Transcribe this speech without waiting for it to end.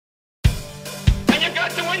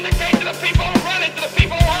got to indicate to the people who run it, to the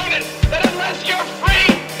people who own it, that unless you're free,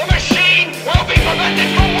 the machine will be prevented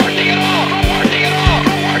from working at all, from working at all,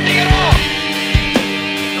 from working at all.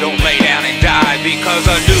 Don't lay down and die because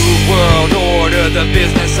a new world order, the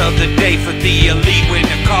business of the day for the elite, when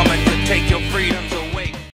they're coming to take your freedoms away.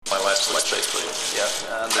 My last election, basically.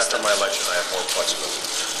 Yeah. After my election, I have more flexibility.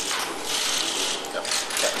 Yeah.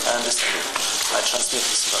 Okay, I understand. I transmit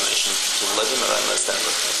this information to Vladimir and I stand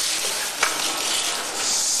with him.